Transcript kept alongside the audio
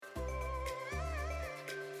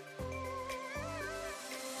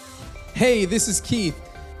Hey, this is Keith.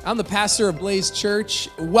 I'm the pastor of Blaze Church.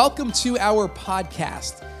 Welcome to our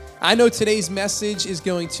podcast. I know today's message is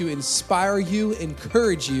going to inspire you,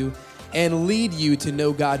 encourage you, and lead you to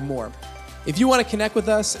know God more. If you want to connect with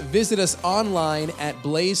us, visit us online at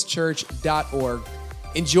blazechurch.org.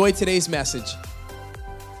 Enjoy today's message.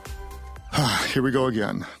 Here we go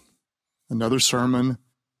again. Another sermon,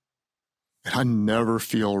 and I never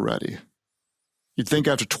feel ready. You'd think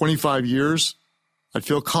after 25 years, I'd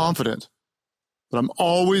feel confident, but I'm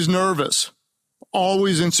always nervous,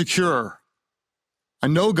 always insecure. I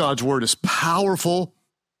know God's word is powerful.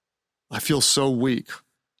 I feel so weak.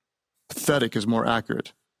 Pathetic is more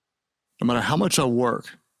accurate. No matter how much I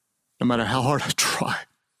work, no matter how hard I try,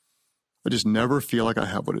 I just never feel like I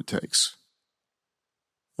have what it takes.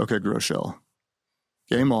 Okay, Groeschel,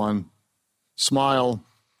 game on. Smile.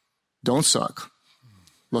 Don't suck.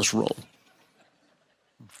 Let's roll.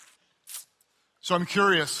 So I'm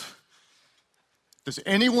curious, does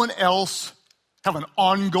anyone else have an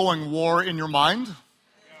ongoing war in your mind?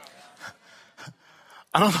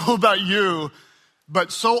 I don't know about you,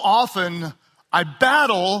 but so often I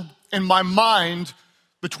battle in my mind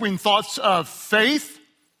between thoughts of faith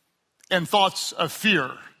and thoughts of fear.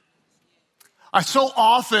 I so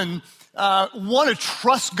often want to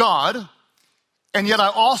trust God, and yet I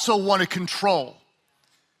also want to control.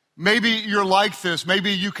 Maybe you're like this.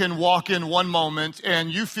 Maybe you can walk in one moment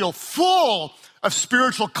and you feel full of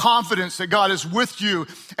spiritual confidence that God is with you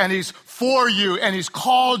and He's for you and He's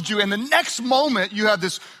called you. And the next moment you have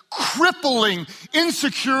this crippling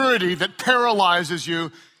insecurity that paralyzes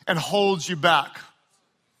you and holds you back.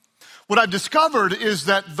 What I've discovered is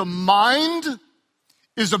that the mind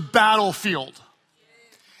is a battlefield.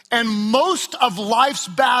 And most of life's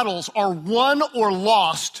battles are won or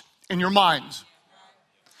lost in your mind.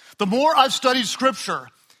 The more I've studied Scripture,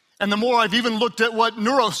 and the more I've even looked at what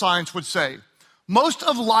neuroscience would say, most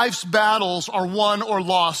of life's battles are won or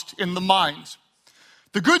lost in the mind.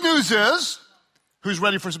 The good news is, who's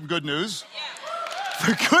ready for some good news?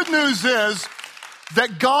 The good news is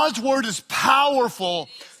that God's word is powerful,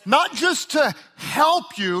 not just to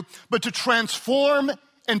help you, but to transform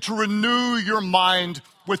and to renew your mind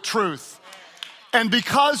with truth. And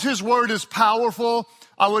because His word is powerful,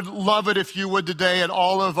 I would love it if you would today at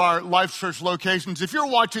all of our Life Church locations. If you're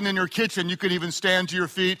watching in your kitchen, you can even stand to your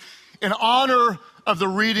feet in honor of the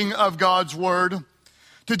reading of God's word.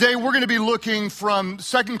 Today we're going to be looking from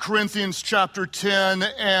 2 Corinthians chapter 10,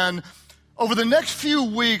 and over the next few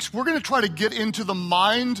weeks, we're going to try to get into the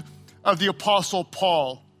mind of the Apostle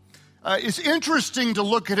Paul. It's interesting to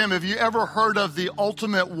look at him. Have you ever heard of the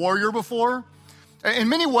ultimate warrior before? In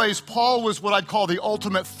many ways, Paul was what I'd call the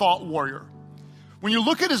ultimate thought warrior. When you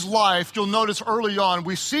look at his life, you'll notice early on,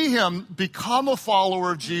 we see him become a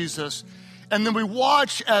follower of Jesus, and then we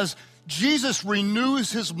watch as Jesus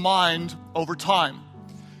renews his mind over time.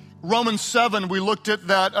 Romans 7, we looked at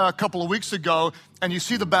that a couple of weeks ago, and you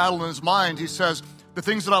see the battle in his mind. He says, the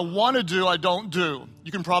things that I want to do, I don't do.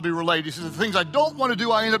 You can probably relate. He says, the things I don't want to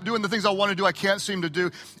do, I end up doing. The things I want to do, I can't seem to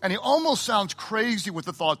do. And he almost sounds crazy with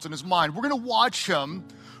the thoughts in his mind. We're going to watch him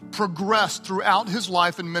progress throughout his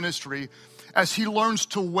life and ministry as he learns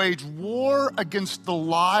to wage war against the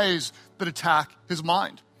lies that attack his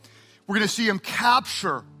mind. We're going to see him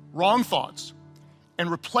capture wrong thoughts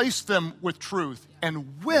and replace them with truth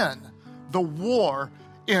and win the war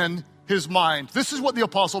in his mind. This is what the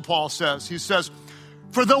Apostle Paul says. He says,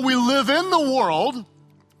 for though we live in the world,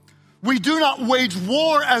 we do not wage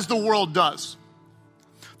war as the world does.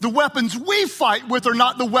 The weapons we fight with are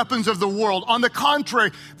not the weapons of the world. On the contrary,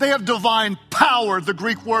 they have divine power. The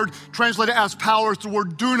Greek word translated as power is the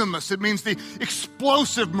word dunamis. It means the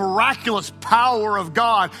explosive, miraculous power of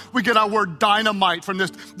God. We get our word dynamite from this.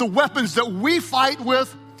 The weapons that we fight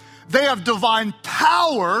with, they have divine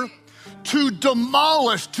power to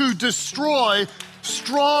demolish, to destroy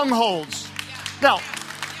strongholds. Now,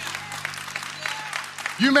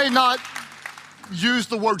 you may not use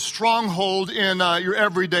the word stronghold in your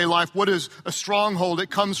everyday life. What is a stronghold? It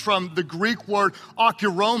comes from the Greek word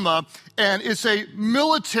akiroma, and it's a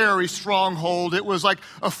military stronghold. It was like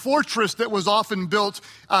a fortress that was often built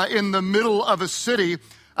in the middle of a city.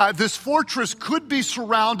 This fortress could be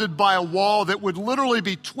surrounded by a wall that would literally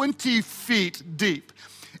be 20 feet deep.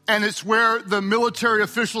 And it's where the military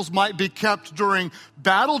officials might be kept during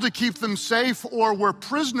battle to keep them safe, or where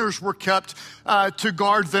prisoners were kept to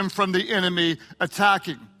guard them from the enemy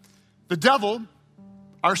attacking. The devil,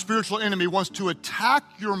 our spiritual enemy, wants to attack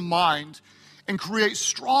your mind and create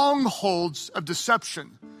strongholds of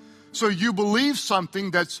deception. So you believe something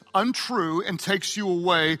that's untrue and takes you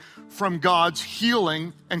away from God's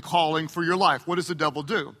healing and calling for your life. What does the devil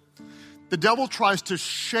do? the devil tries to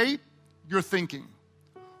shape your thinking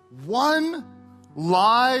one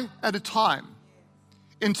lie at a time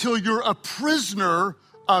until you're a prisoner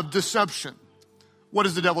of deception. What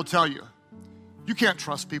does the devil tell you? You can't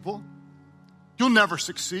trust people. You'll never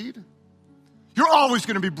succeed. You're always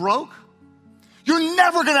going to be broke. You're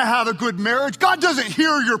never going to have a good marriage. God doesn't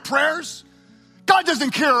hear your prayers. God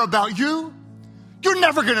doesn't care about you. You're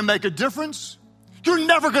never going to make a difference. You're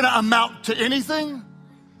never going to amount to anything.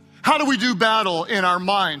 How do we do battle in our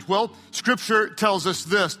mind? Well, Scripture tells us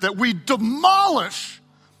this, that we demolish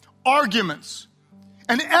arguments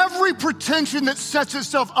and every pretension that sets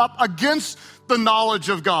itself up against the knowledge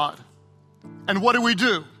of God. And what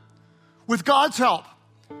do? With God's help,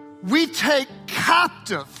 we take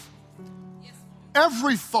captive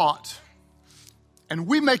every thought and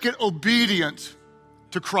we make it obedient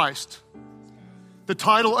to Christ. The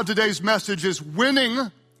title of today's message is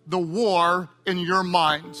Winning the War in Your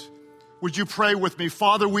Mind. Would you pray with me?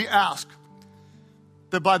 Father, we ask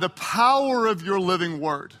that by the power of your living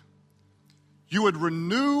word, you would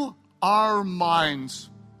renew our minds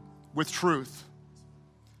with truth.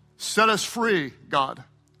 Set us free, God,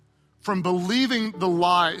 from believing the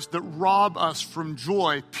lies that rob us from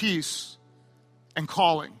joy, peace, and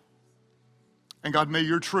calling. And God, may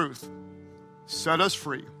your truth set us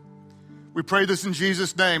free. We pray this in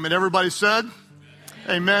Jesus' name. And everybody said,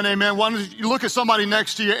 amen, amen. Why don't you look at somebody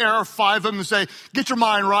next to you, air five of them and say, get your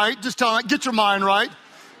mind right. Just tell them, get your mind right.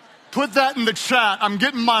 Put that in the chat. I'm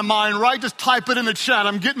getting my mind right. Just type it in the chat.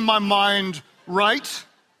 I'm getting my mind right.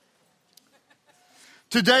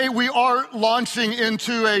 Today we are launching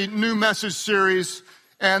into a new message series.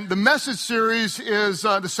 And the message series is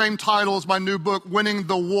the same title as my new book, Winning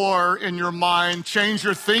the War in Your Mind. Change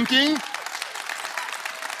your thinking.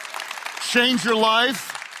 Change your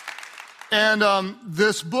life. And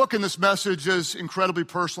this book and this message is incredibly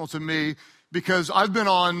personal to me because I've been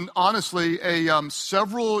on, honestly, a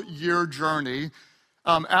several-year journey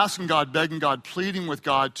asking God, begging God, pleading with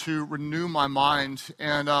God to renew my mind.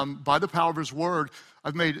 And by the power of his word,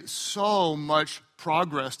 I've made so much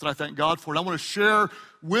progress that I thank God for. And I want to share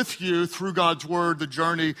with you through God's word the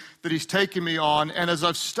journey that he's taken me on. And as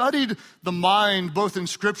I've studied the mind, both in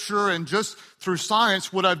scripture and just through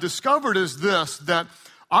science, what I've discovered is this, that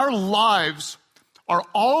our lives are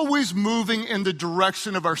always moving in the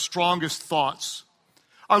direction of our strongest thoughts.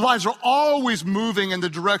 Our lives are always moving in the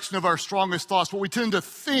direction of our strongest thoughts. What we tend to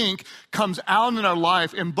think comes out in our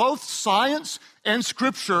life, and both science and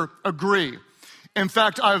scripture agree. In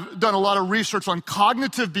fact, I've done a lot of research on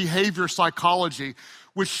cognitive behavior psychology,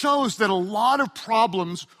 which shows that a lot of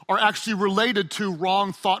problems are actually related to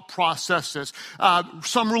wrong thought processes,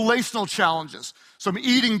 some relational challenges, some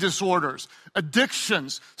eating disorders,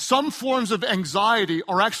 addictions, some forms of anxiety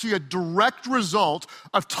are actually a direct result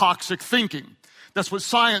of toxic thinking. That's what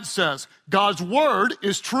science says. God's word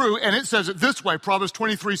is true, and it says it this way. Proverbs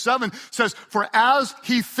 23:7 says, for as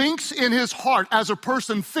he thinks in his heart, as a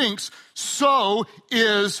person thinks, so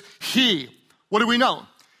is he. What do we know?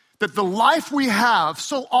 That the life we have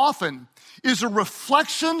so often is a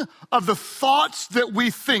reflection of the thoughts that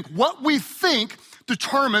we think. What we think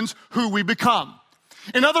determines who we become.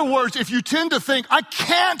 In other words, if you tend to think, I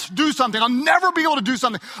can't do something, I'll never be able to do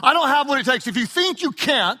something, I don't have what it takes. If you think you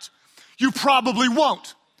can't, you probably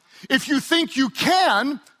won't. If you think you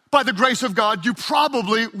can, by the grace of God, you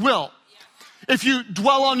probably will. If you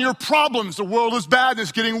dwell on your problems, the world is bad,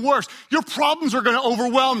 it's getting worse, your problems are going to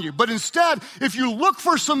overwhelm you. But instead, if you look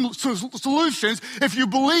for some solutions, if you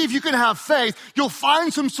believe you can have faith, you'll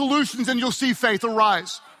find some solutions and you'll see faith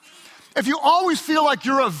arise. If you always feel like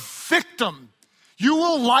you're a victim, you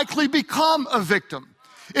will likely become a victim.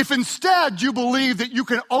 If instead you believe that you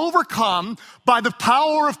can overcome by the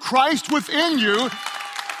power of Christ within you,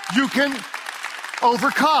 you can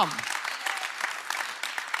overcome.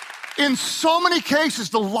 In so many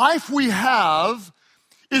cases, the life we have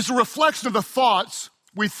is a reflection of the thoughts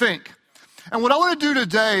we think. And what I want to do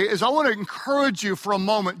today is I want to encourage you for a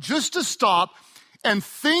moment just to stop and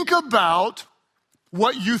think about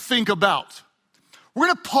what you think about. We're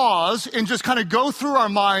going to pause and just kind of go through our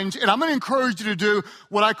minds, and I'm going to encourage you to do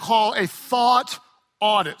what I call a thought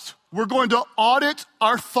audit. We're going to audit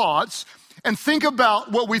our thoughts and think about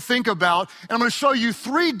what we think about, and I'm going to show you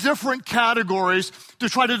 3 different categories to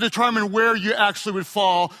try to determine where you actually would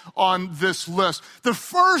fall on this list. The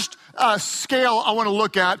first scale I want to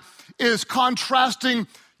look at is contrasting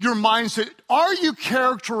your mindset. Are you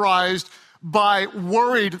characterized by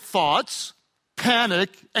worried thoughts, panic,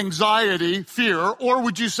 anxiety, fear, or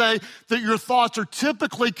would you say that your thoughts are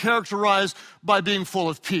typically characterized by being full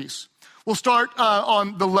of peace? We'll start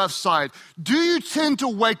on the left side. Do you tend to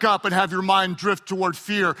wake up and have your mind drift toward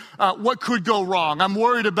fear? What could go wrong? I'm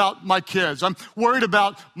worried about my kids. I'm worried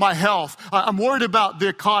about my health. I'm worried about the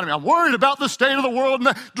economy. I'm worried about the state of the world and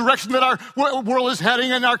the direction that our world is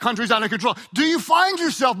heading and our country's out of control. Do you find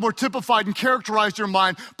yourself more typified and characterize your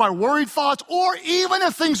mind by worried thoughts? Or even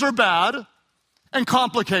if things are bad and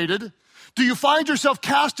complicated, do you find yourself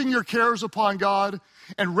casting your cares upon God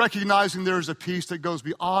and recognizing there is a peace that goes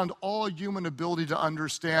beyond all human ability to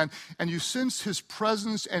understand, and you sense his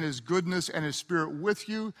presence and his goodness and his spirit with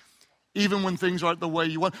you, even when things aren't the way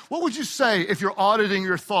you want? What would you say if you're auditing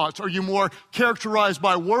your thoughts? Are you more characterized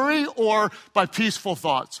by worry or by peaceful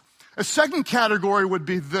thoughts? A second category would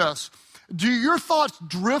be this. Do your thoughts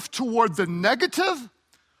drift toward the negative,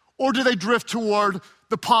 or do they drift toward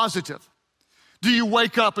the positive? Do you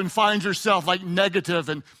wake up and find yourself like negative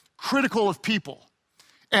and critical of people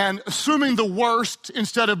and assuming the worst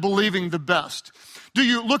instead of believing the best? Do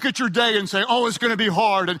you look at your day and say, oh, it's going to be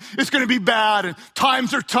hard and it's going to be bad and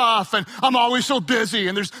times are tough and I'm always so busy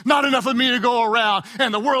and there's not enough of me to go around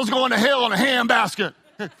and the world's going to hell in a handbasket?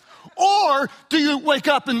 Or do you wake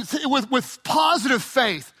up and with positive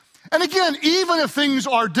faith? And again, even if things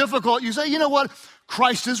are difficult, you say, you know what?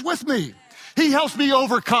 Christ is with me. He helps me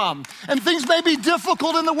overcome. And things may be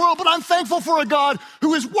difficult in the world, but I'm thankful for a God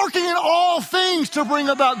who is working in all things to bring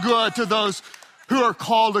about good to those who are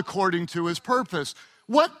called according to his purpose.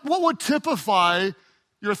 What would typify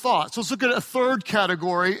your thoughts? Let's look at a third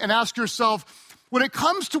category and ask yourself, when it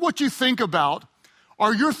comes to what you think about,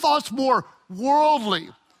 are your thoughts more worldly,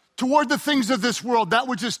 toward the things of this world, that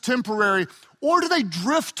which is temporary, or do they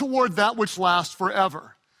drift toward that which lasts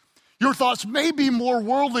forever? Your thoughts may be more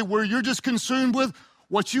worldly, where you're just consumed with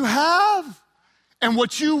what you have and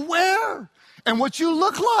what you wear and what you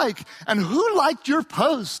look like and who liked your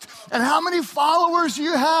post and how many followers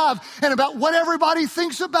you have and about what everybody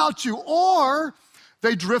thinks about you. Or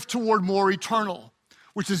they drift toward more eternal,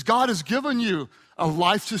 which is God has given you a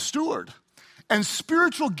life to steward and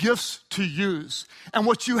spiritual gifts to use. And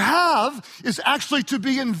what you have is actually to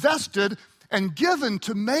be invested and given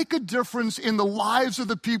to make a difference in the lives of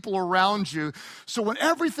the people around you. So when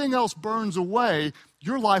everything else burns away,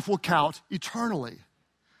 your life will count eternally.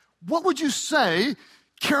 What would you say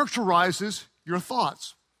characterizes your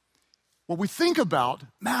thoughts? What we think about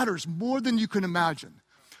matters more than you can imagine.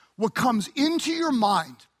 What comes into your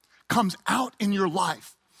mind comes out in your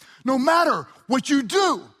life. No matter what you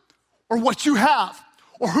do or what you have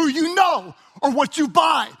or who you know or what you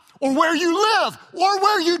buy, or where you live, or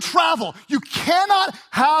where you travel. You cannot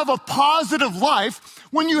have a positive life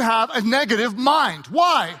when you have a negative mind.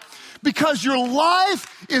 Why? Because your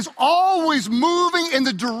life is always moving in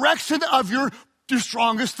the direction of your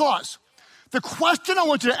strongest thoughts. The question I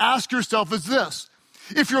want you to ask yourself is this.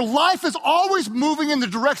 If your life is always moving in the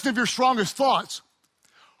direction of your strongest thoughts,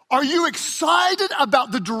 are you excited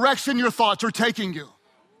about the direction your thoughts are taking you?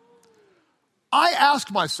 I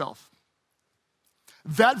asked myself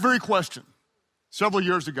that very question several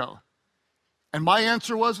years ago. And my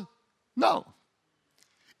answer was no.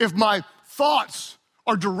 If my thoughts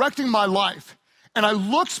are directing my life and I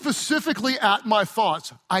look specifically at my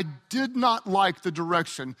thoughts, I did not like the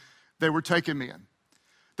direction they were taking me in.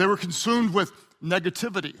 They were consumed with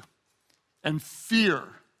negativity and fear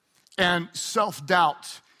and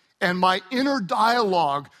self-doubt. And my inner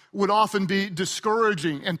dialogue would often be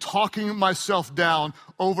discouraging and talking myself down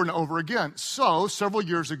over and over again. So several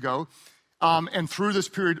years ago, and through this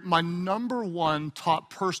period, my number one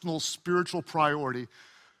top personal spiritual priority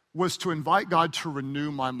was to invite God to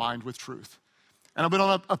renew my mind with truth. And I've been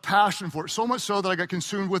on a passion for it, so much so that I got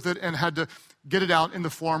consumed with it and had to get it out in the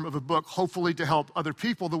form of a book, hopefully to help other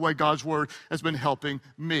people the way God's word has been helping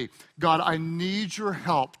me. God, I need your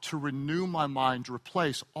help to renew my mind, to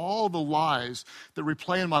replace all the lies that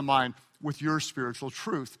replay in my mind with your spiritual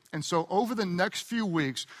truth. And so over the next few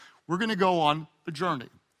weeks, we're going to go on a journey.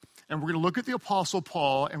 And we're going to look at the Apostle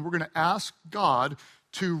Paul, and we're going to ask God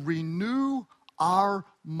to renew our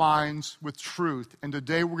minds with truth. And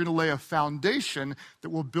today we're going to lay a foundation that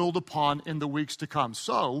we'll build upon in the weeks to come,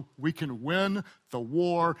 so we can win the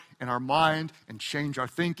war in our mind and change our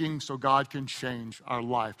thinking so God can change our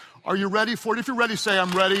life. Are you ready for it? If you're ready, say, I'm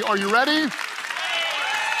ready. Are you ready?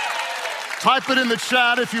 Type it in the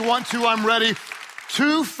chat if you want to. I'm ready.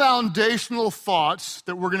 2 foundational thoughts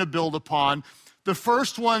that we're going to build upon. The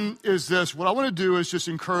first one is this. What I want to do is just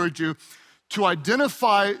encourage you to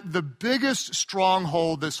identify the biggest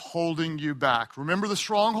stronghold that's holding you back. Remember the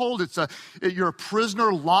stronghold? You're a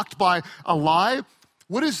prisoner locked by a lie.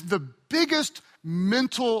 What is the biggest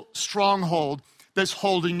mental stronghold that's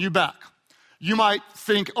holding you back? You might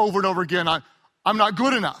think over and over again, I'm not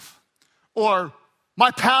good enough. Or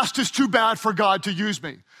my past is too bad for God to use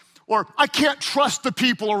me. Or I can't trust the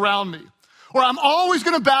people around me. Or I'm always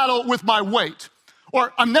going to battle with my weight.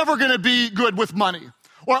 Or I'm never going to be good with money.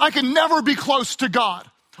 Or I can never be close to God.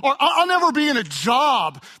 Or I'll never be in a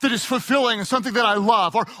job that is fulfilling and something that I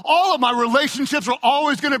love. Or all of my relationships are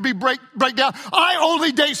always going to be break down. I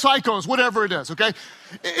only date psychos, whatever it is, okay?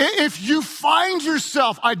 If you find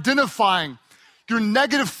yourself identifying your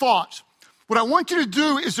negative thoughts, what I want you to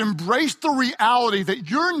do is embrace the reality that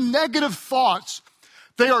your negative thoughts,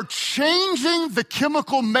 they are changing the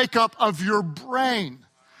chemical makeup of your brain.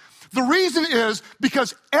 The reason is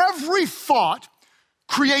because every thought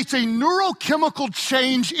creates a neurochemical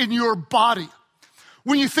change in your body.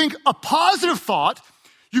 When you think a positive thought,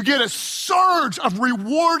 you get a surge of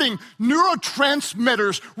rewarding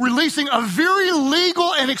neurotransmitters releasing a very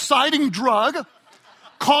legal and exciting drug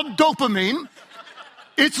called dopamine.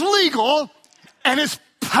 It's legal and it's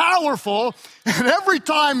powerful, and every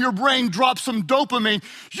time your brain drops some dopamine,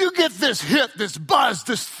 you get this hit, this buzz,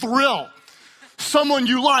 this thrill. Someone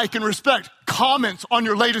you like and respect comments on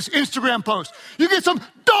your latest Instagram post. You get some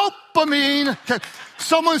dopamine. Okay.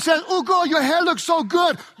 Someone says, oh, girl, your hair looks so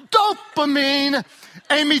good. Dopamine.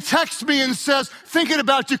 Amy texts me and says, thinking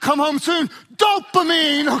about you, come home soon.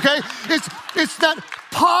 Dopamine, okay? It's that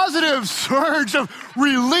positive surge of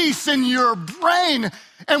release in your brain.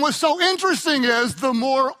 And what's so interesting is the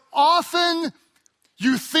more often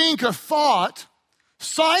you think a thought,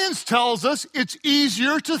 science tells us it's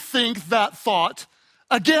easier to think that thought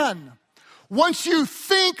again. Once you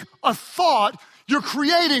think a thought, you're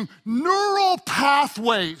creating neural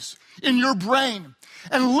pathways in your brain.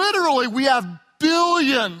 And literally, we have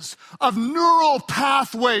billions of neural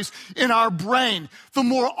pathways in our brain. The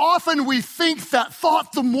more often we think that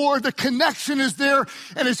thought, the more the connection is there,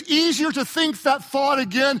 and it's easier to think that thought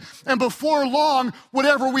again. And before long,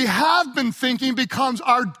 whatever we have been thinking becomes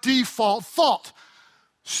our default thought.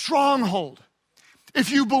 Stronghold.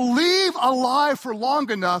 If you believe a lie for long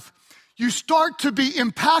enough, you start to be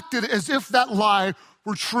impacted as if that lie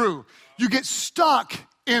were true. You get stuck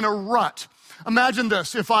in a rut. Imagine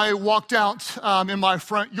this, if I walked out in my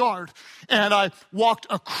front yard and I walked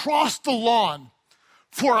across the lawn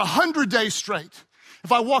for 100 days straight.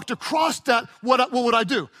 If I walked across that, what would I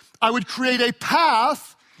do? I would create a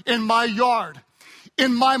path in my yard.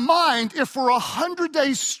 In my mind, if for 100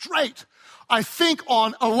 days straight, I think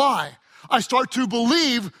on a lie, I start to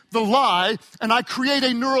believe the lie, and I create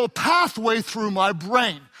a neural pathway through my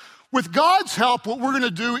brain. With God's help, what we're going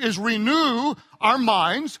to do is renew our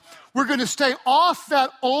minds. We're going to stay off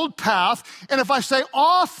that old path. And if I stay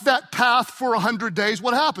off that path for 100 days,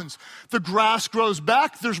 what happens? The grass grows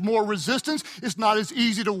back. There's more resistance. It's not as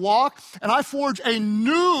easy to walk. And I forge a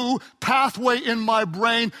new pathway in my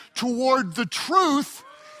brain toward the truth.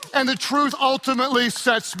 And the truth ultimately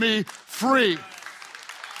sets me free.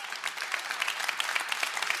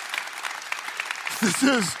 This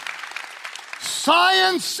is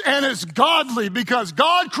science, and it's godly because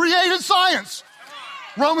God created science.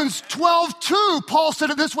 Romans 12:2, Paul said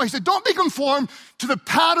it this way. He said, don't be conformed to the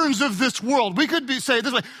patterns of this world. We could say it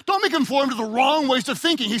this way. Don't be conformed to the wrong ways of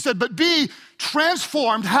thinking. He said, but be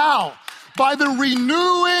transformed. How? By the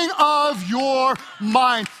renewing of your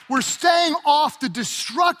mind. We're staying off the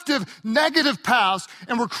destructive, negative paths,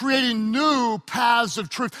 and we're creating new paths of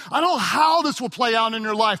truth. I don't know how this will play out in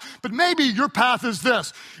your life, but maybe your path is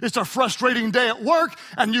this. It's a frustrating day at work,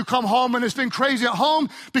 and you come home, and it's been crazy at home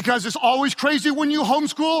because it's always crazy when you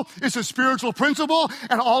homeschool. It's a spiritual principle,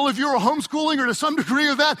 and all of you are homeschooling or to some degree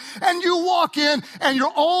of that, and you walk in, and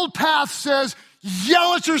your old path says,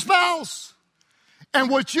 yell at your spouse. And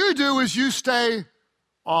what you do is you stay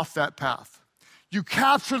off that path. You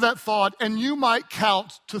capture that thought, and you might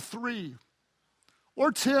count to 3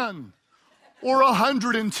 or 10 or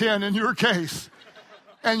 110 in your case.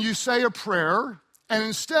 And you say a prayer, and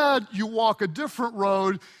instead you walk a different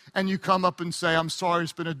road, and you come up and say, I'm sorry,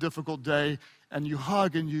 it's been a difficult day. And you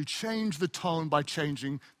hug, and you change the tone by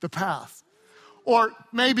changing the path. Or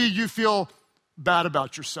maybe you feel bad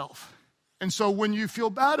about yourself. And so when you feel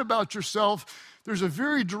bad about yourself, there's a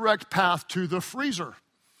very direct path to the freezer.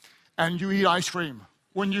 And you eat ice cream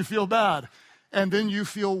when you feel bad. And then you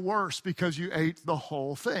feel worse because you ate the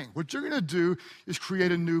whole thing. What you're going to do is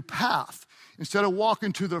create a new path. Instead of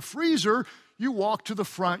walking to the freezer, you walk to the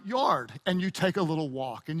front yard and you take a little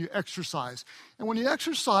walk and you exercise. And when you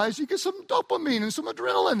exercise, you get some dopamine and some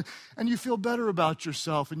adrenaline and you feel better about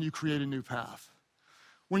yourself and you create a new path.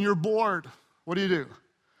 When you're bored, what do?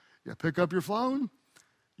 You pick up your phone.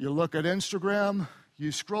 You look at Instagram,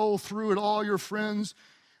 you scroll through at all your friends,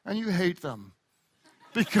 and you hate them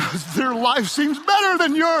because their life seems better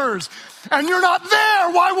than yours, and you're not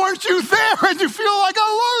there. Why weren't you there? And you feel like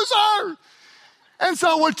a loser. And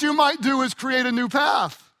so what you might do is create a new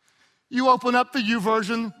path. You open up the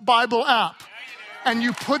YouVersion Bible app, and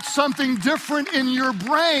you put something different in your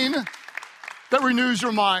brain that renews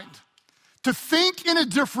your mind. To think in a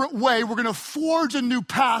different way, we're gonna forge a new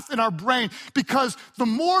path in our brain, because the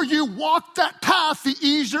more you walk that path, the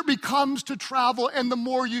easier it becomes to travel, and the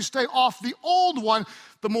more you stay off the old one,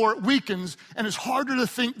 the more it weakens, and it's harder to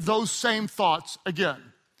think those same thoughts again.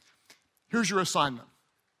 Here's your assignment.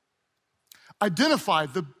 Identify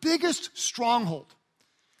the biggest stronghold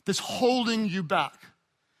that's holding you back.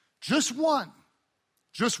 Just one.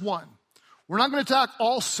 We're not gonna attack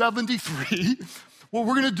all 73. What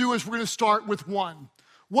we're gonna do is we're gonna start with one.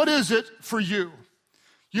 What is it for you?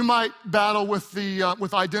 You might battle with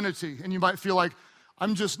identity, and you might feel like,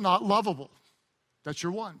 I'm just not lovable. That's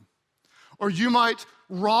your one. Or you might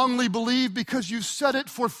wrongly believe, because you've said it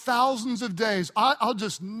for thousands of days, I'll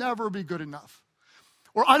just never be good enough.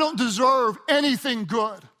 Or I don't deserve anything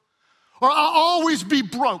good. Or I'll always be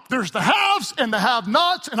broke. There's the haves and the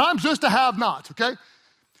have-nots, and I'm just a have-not, okay?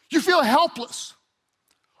 You feel helpless,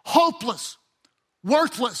 hopeless,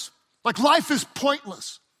 worthless, like life is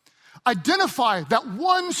pointless. Identify that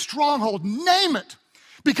one stronghold, name it,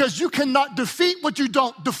 because you cannot defeat what you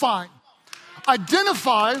don't define.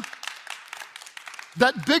 Identify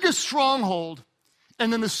that biggest stronghold,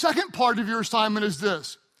 and then the second part of your assignment is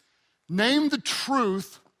this. Name the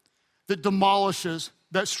truth that demolishes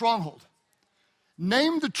that stronghold.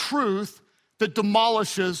 Name the truth that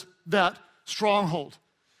demolishes that stronghold.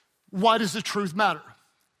 Why does the truth matter?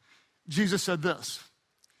 Jesus said this.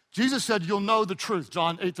 Jesus said, you'll know the truth,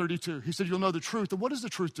 John 8:32. He said, you'll know the truth. And what does the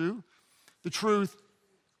truth do? The truth,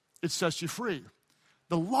 it sets you free.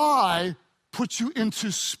 The lie puts you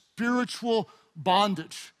into spiritual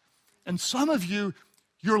bondage. And some of you,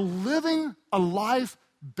 you're living a life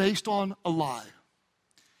based on a lie.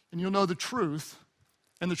 And you'll know the truth,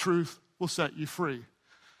 and the truth will set you free.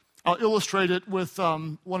 I'll illustrate it with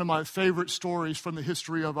one of my favorite stories from the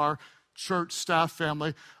history of our church staff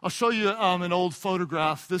family. I'll show you an old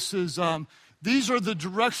photograph. These are the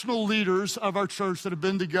directional leaders of our church that have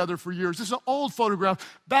been together for years. This is an old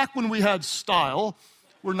photograph back when we had style.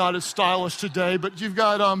 We're not as stylish today, but you've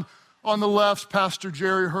got on the left, Pastor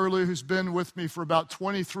Jerry Hurley, who's been with me for about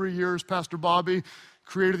 23 years. Pastor Bobby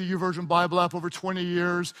created the YouVersion Bible app over 20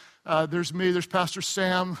 years. There's me, there's Pastor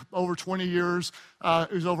Sam, over 20 years,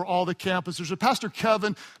 who's over all the campus. There's a Pastor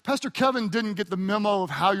Kevin. Pastor Kevin didn't get the memo of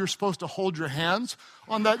how you're supposed to hold your hands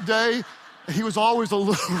on that day. He was always a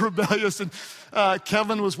little rebellious, and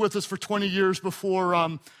Kevin was with us for 20 years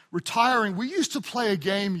before retiring. We used to play a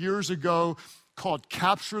game years ago called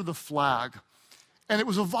Capture the Flag, and it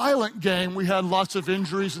was a violent game. We had lots of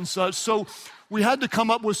injuries and such, so we had to come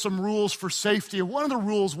up with some rules for safety. And one of the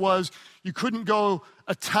rules was you couldn't go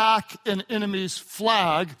attack an enemy's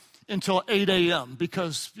flag until 8 a.m.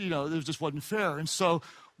 because, it just wasn't fair. And so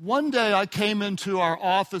one day I came into our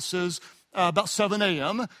offices about 7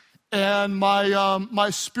 a.m., and my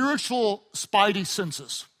spiritual spidey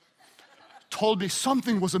senses told me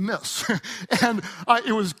something was amiss. And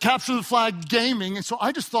it was Capture the Flag gaming. And so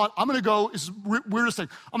I just thought, I'm going to go, it's the weirdest thing,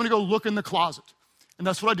 I'm going to go look in the closet. And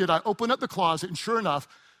that's what I did. I opened up the closet, and sure enough,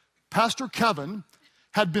 Pastor Kevin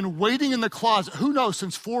had been waiting in the closet, who knows,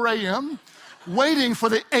 since 4 a.m., waiting for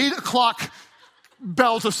the 8 o'clock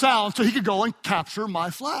bell to sound so he could go and capture my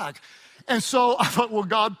flag. And so I thought, well,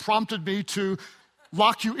 God prompted me to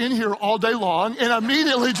lock you in here all day long, and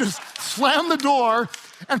immediately just slammed the door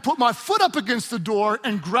and put my foot up against the door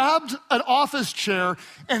and grabbed an office chair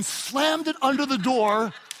and slammed it under the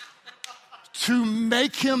door to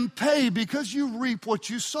make him pay, because you reap what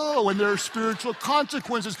you sow, and there are spiritual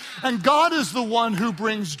consequences. And God is the one who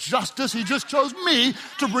brings justice. He just chose me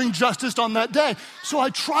to bring justice on that day. So I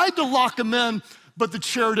tried to lock him in, but the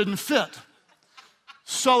chair didn't fit.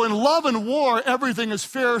 So in love and war, everything is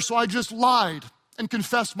fair, so I just lied and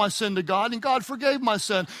confessed my sin to God, and God forgave my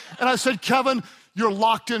sin. And I said, Kevin, you're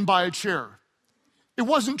locked in by a chair. It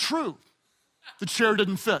wasn't true. The chair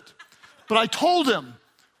didn't fit. But I told him,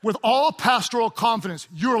 with all pastoral confidence,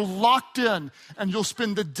 you're locked in, and you'll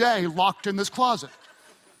spend the day locked in this closet.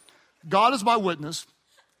 God is my witness.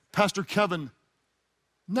 Pastor Kevin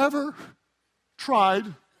never tried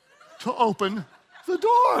to open the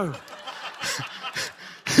door.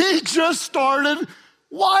 He just started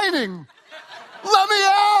whining. Let me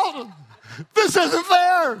out. This isn't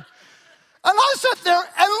fair. And I sat there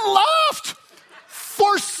and laughed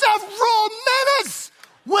for several minutes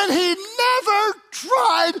when he never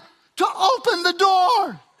tried to open the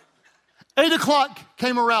door. 8 o'clock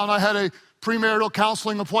came around. I had a premarital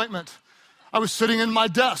counseling appointment. I was sitting in my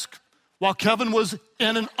desk while Kevin was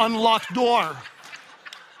in an unlocked door.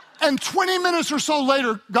 And 20 minutes or so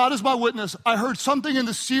later, God is my witness, I heard something in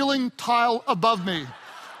the ceiling tile above me.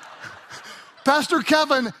 Pastor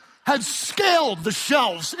Kevin had scaled the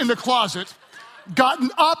shelves in the closet,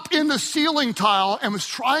 gotten up in the ceiling tile, and was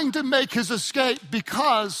trying to make his escape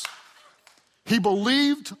because he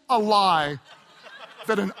believed a lie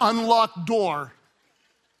that an unlocked door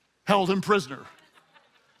held him prisoner.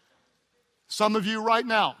 Some of you right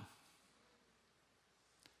now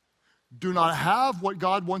do not have what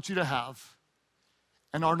God wants you to have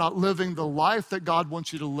and are not living the life that God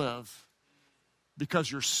wants you to live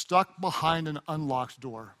because you're stuck behind an unlocked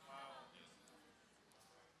door.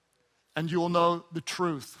 And you will know the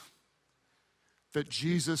truth that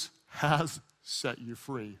Jesus has set you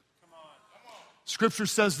free. Scripture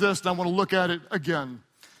says this, and I want to look at it again.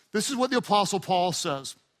 This is what the Apostle Paul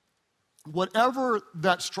says. Whatever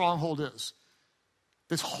that stronghold is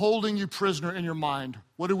that's holding you prisoner in your mind,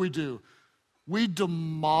 what do? We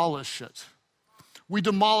demolish it. We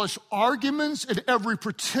demolish arguments and every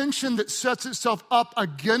pretension that sets itself up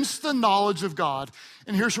against the knowledge of God.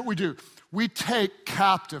 And here's what we do. We take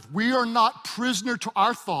captive. We are not prisoner to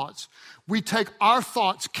our thoughts. We take our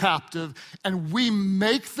thoughts captive and we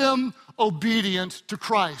make them obedient to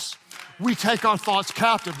Christ. We take our thoughts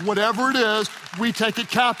captive. Whatever it is, we take it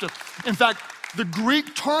captive. In fact, the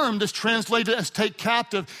Greek term that's translated as take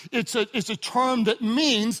captive, it's a term that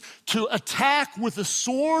means to attack with a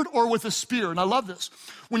sword or with a spear. And I love this.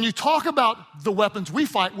 When you talk about the weapons we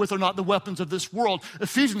fight with are not the weapons of this world,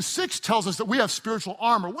 Ephesians 6 tells us that we have spiritual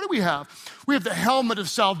armor. What do we have? We have the helmet of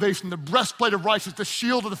salvation, the breastplate of righteousness, the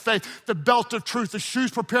shield of the faith, the belt of truth, the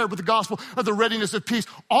shoes prepared with the gospel of the readiness of peace.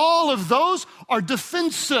 All of those are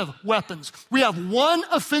defensive weapons. We have one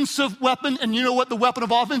offensive weapon, and you know what the weapon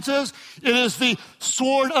of offense is? It is the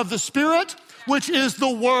sword of the Spirit, which is the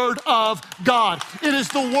word of God. It is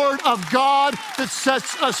the word of God that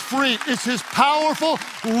sets us free. It's his powerful,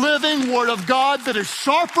 living word of God that is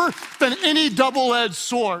sharper than any double-edged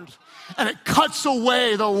sword. And it cuts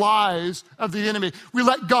away the lies of the enemy. We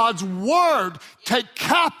let God's word take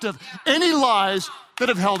captive any lies that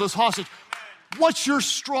have held us hostage. What's your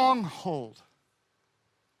stronghold?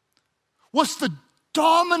 What's the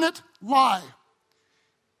dominant lie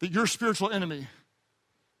that your spiritual enemy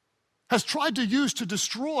has tried to use to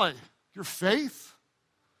destroy your faith,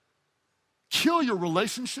 kill your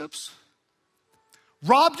relationships,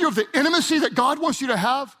 rob you of the intimacy that God wants you to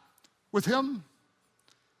have with him?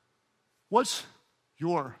 What's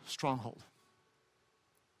your stronghold?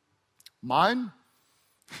 Mine,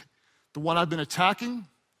 the one I've been attacking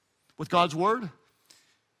with God's word,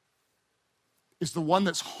 is the one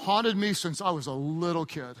that's haunted me since I was a little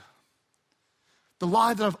kid. The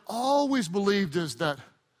lie that I've always believed is that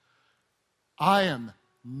I am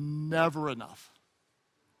never enough.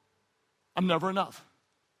 I'm never enough.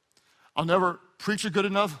 I'll never preach a good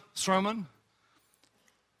enough sermon.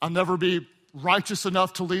 I'll never be righteous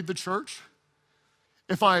enough to lead the church.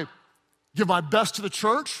 If I give my best to the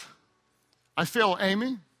church, I fail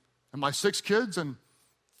Amy and my 6 kids and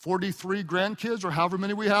 43 grandkids or however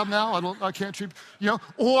many we have now. I can't keep,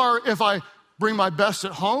 Or if I bring my best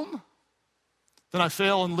at home, then I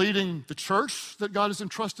fail in leading the church that God has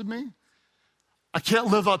entrusted me. I can't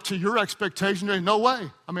live up to your expectation. No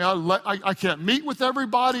way. I mean, I can't meet with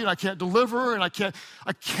everybody, and I can't deliver, and I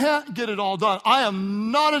can't get it all done. I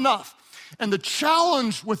am not enough. And the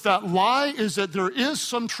challenge with that lie is that there is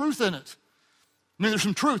some truth in it. I mean, there's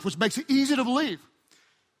some truth, which makes it easy to believe.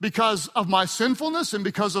 Because of my sinfulness and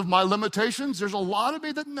because of my limitations, there's a lot of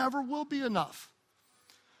me that never will be enough.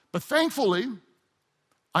 But thankfully,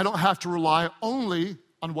 I don't have to rely only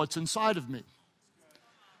on what's inside of me.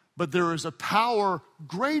 But there is a power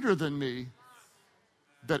greater than me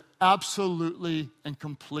that absolutely and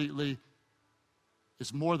completely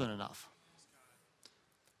is more than enough.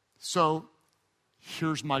 So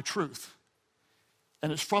here's my truth,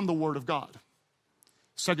 and it's from the Word of God.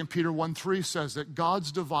 2 Peter 1:3 says that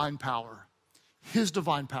God's divine power, his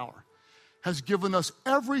divine power, has given us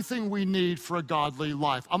everything we need for a godly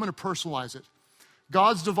life. I'm going to personalize it.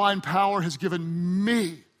 God's divine power has given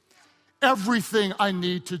me everything I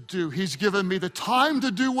need to do. He's given me the time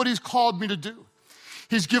to do what he's called me to do.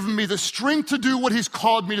 He's given me the strength to do what he's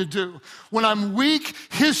called me to do. When I'm weak,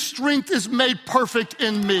 his strength is made perfect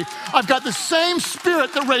in me. I've got the same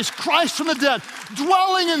Spirit that raised Christ from the dead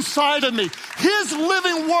dwelling inside of me. His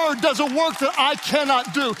living word does a work that I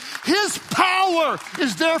cannot do. His power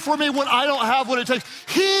is there for me when I don't have what it takes.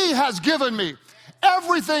 He has given me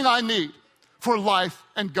everything I need for life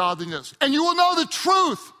and godliness. And you will know the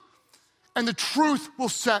truth, and the truth will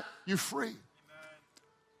set you free. Amen.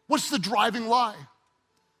 What's the driving lie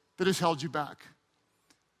that has held you back?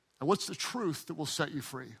 And what's the truth that will set you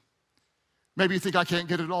free? Maybe you think, I can't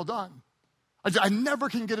get it all done. I never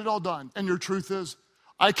can get it all done. And your truth is,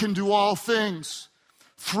 I can do all things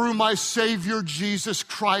through my Savior, Jesus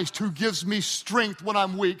Christ, who gives me strength when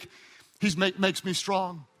I'm weak. He makes me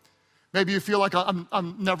strong. Maybe you feel like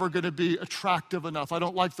I'm never going to be attractive enough. I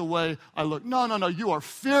don't like the way I look. No. You are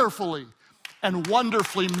fearfully and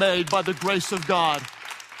wonderfully made by the grace of God.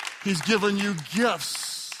 He's given you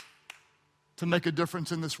gifts to make a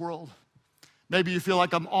difference in this world. Maybe you feel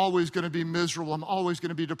like I'm always going to be miserable. I'm always going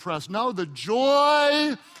to be depressed. No, the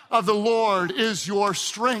joy of the Lord is your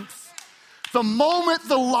strength. The moment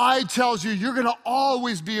the lie tells you you're going to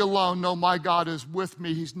always be alone, no, my God is with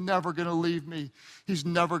me. He's never going to leave me. He's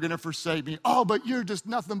never going to forsake me. Oh, but you're just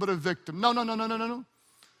nothing but a victim. No.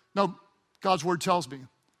 No, God's word tells me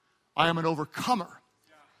I am an overcomer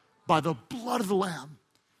by the blood of the Lamb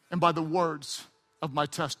and by the words of my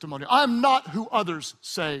testimony. I'm not who others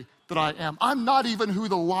say that I am. I'm not even who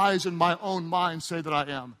the lies in my own mind say that I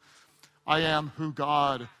am. I am who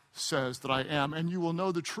God says that I am. And you will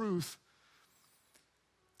know the truth,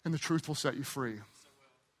 and the truth will set you free.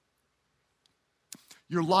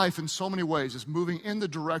 Your life in so many ways is moving in the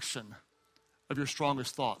direction of your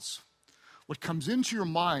strongest thoughts. What comes into your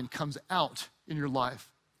mind comes out in your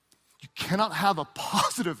life. You cannot have a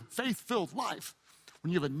positive, faith-filled life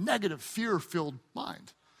when you have a negative, fear-filled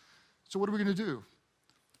mind. So what are we going to do?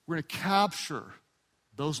 We're going to capture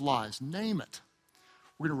those lies, name it.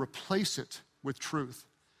 We're going to replace it with truth.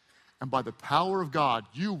 And by the power of God,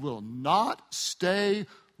 you will not stay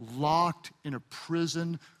locked in a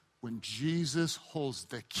prison when Jesus holds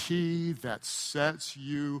the key that sets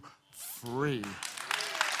you free.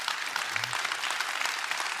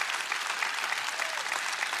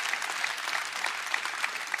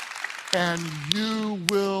 And you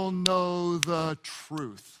will know the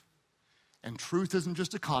truth. And truth isn't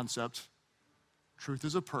just a concept. Truth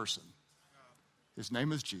is a person. His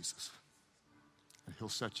name is Jesus. And he'll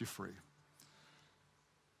set you free.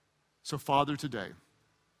 So, Father, today,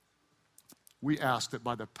 we ask that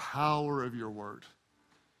by the power of your word,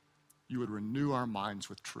 you would renew our minds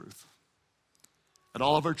with truth. At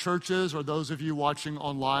all of our churches, or those of you watching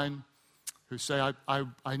online who say,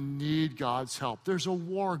 I need God's help. There's a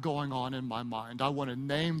war going on in my mind. I want to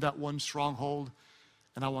name that one stronghold,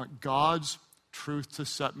 and I want God's truth to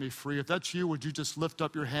set me free. If that's you, would you just lift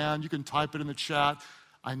up your hand? You can type it in the chat.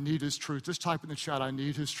 I need his truth. Just type in the chat, I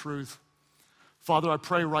need his truth. Father, I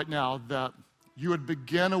pray right now that you would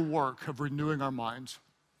begin a work of renewing our minds.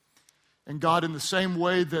 And God, in the same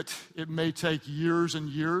way that it may take years and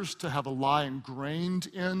years to have a lie ingrained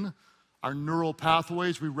in our neural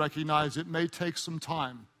pathways, we recognize it may take some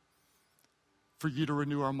time for you to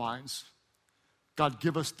renew our minds. God,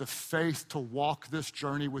 give us the faith to walk this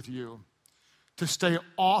journey with you, to stay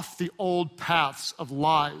off the old paths of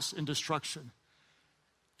lies and destruction.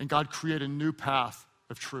 And God, create a new path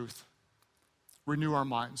of truth. Renew our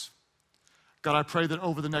minds. God, I pray that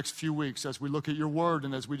over the next few weeks, as we look at your word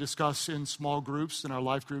and as we discuss in small groups, in our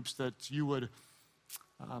life groups, that you would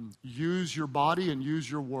use your body and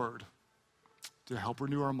use your word to help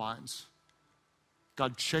renew our minds.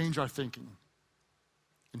 God, change our thinking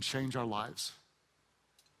and change our lives.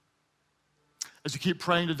 As you keep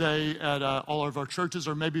praying today at all of our churches,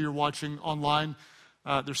 or maybe you're watching online,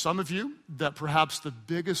 there's some of you that perhaps the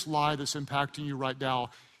biggest lie that's impacting you right now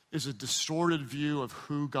is a distorted view of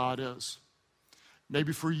who God is.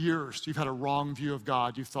 Maybe for years you've had a wrong view of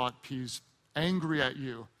God. You thought he's angry at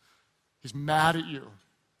you. He's mad at you.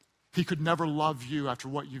 He could never love you after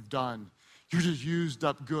what you've done. You're just used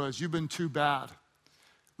up goods. You've been too bad.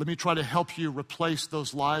 Let me try to help you replace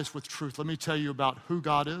those lies with truth. Let me tell you about who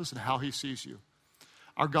God is and how he sees you.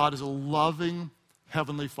 Our God is a loving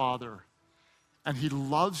heavenly Father, and he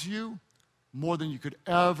loves you more than you could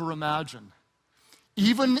ever imagine.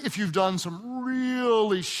 Even if you've done some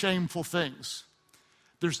really shameful things,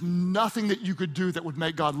 there's nothing that you could do that would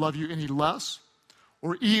make God love you any less.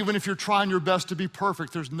 Or even if you're trying your best to be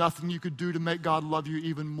perfect, there's nothing you could do to make God love you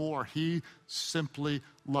even more. He simply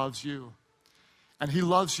loves you. And he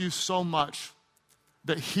loves you so much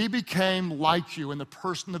that he became like you in the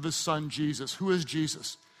person of his son, Jesus. Who is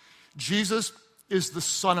Jesus? Jesus is the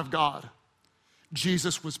Son of God.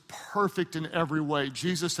 Jesus was perfect in every way.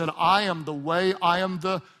 Jesus said, I am the way, I am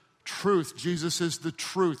the truth. Jesus is the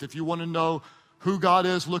truth. If you want to know who God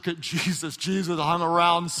is, look at Jesus. Jesus hung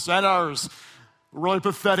around sinners, really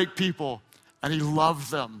pathetic people, and he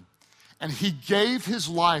loved them. And he gave his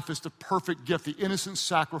life as the perfect gift, the innocent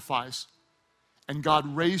sacrifice. And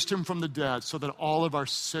God raised him from the dead so that all of our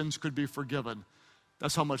sins could be forgiven.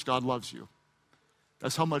 That's how much God loves you.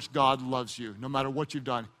 That's how much God loves you. No matter what you've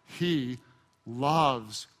done, he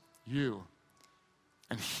loves you.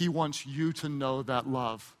 And he wants you to know that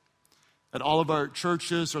love. At all of our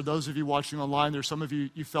churches, or those of you watching online, there's some of you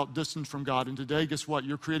felt distant from God. And today, guess what?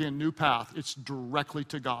 You're creating a new path. It's directly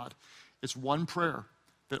to God. It's one prayer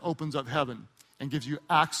that opens up heaven and gives you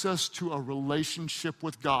access to a relationship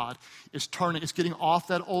with God. It's getting off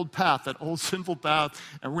that old path, that old sinful path,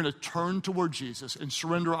 and we're going to turn toward Jesus and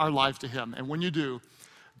surrender our life to him. And when you do,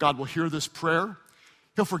 God will hear this prayer.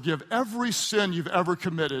 He'll forgive every sin you've ever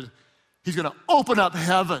committed. He's going to open up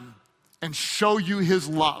heaven and show you his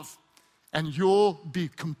love. And you'll be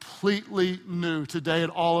completely new today at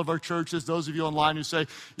all of our churches. Those of you online who say,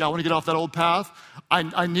 yeah, I want to get off that old path.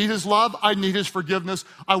 I need his love. I need his forgiveness.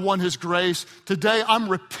 I want his grace. Today, I'm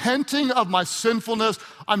repenting of my sinfulness.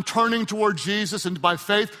 I'm turning toward Jesus, and by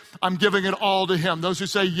faith, I'm giving it all to him. Those who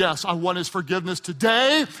say, yes, I want his forgiveness.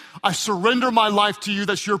 Today, I surrender my life to you.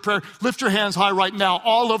 That's your prayer. Lift your hands high right now,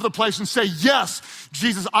 all over the place, and say, yes,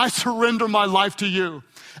 Jesus, I surrender my life to you.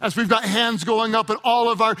 As we've got hands going up at all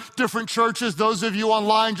of our different churches, those of you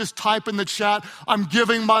online, just type in the chat, I'm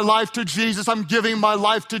giving my life to Jesus. I'm giving my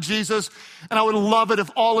life to Jesus. And I would love it if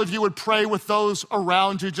all of you would pray with those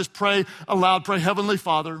around you. Just pray aloud. Pray, Heavenly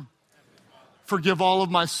Father, forgive all of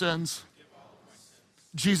my sins.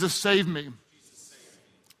 Jesus, save me.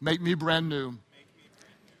 Make me brand new.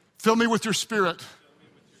 Fill me with your Spirit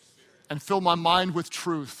and fill my mind with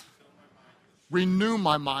truth. Renew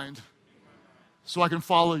my mind so I can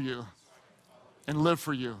follow you and live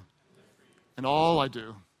for you in all I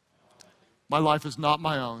do. My life is not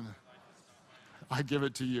my own. I give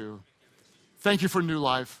it to you. Thank you for new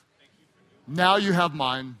life. Now you have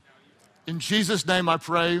mine. In Jesus' name I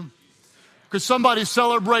pray. Could somebody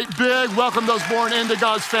celebrate big? Welcome those born into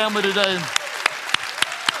God's family today.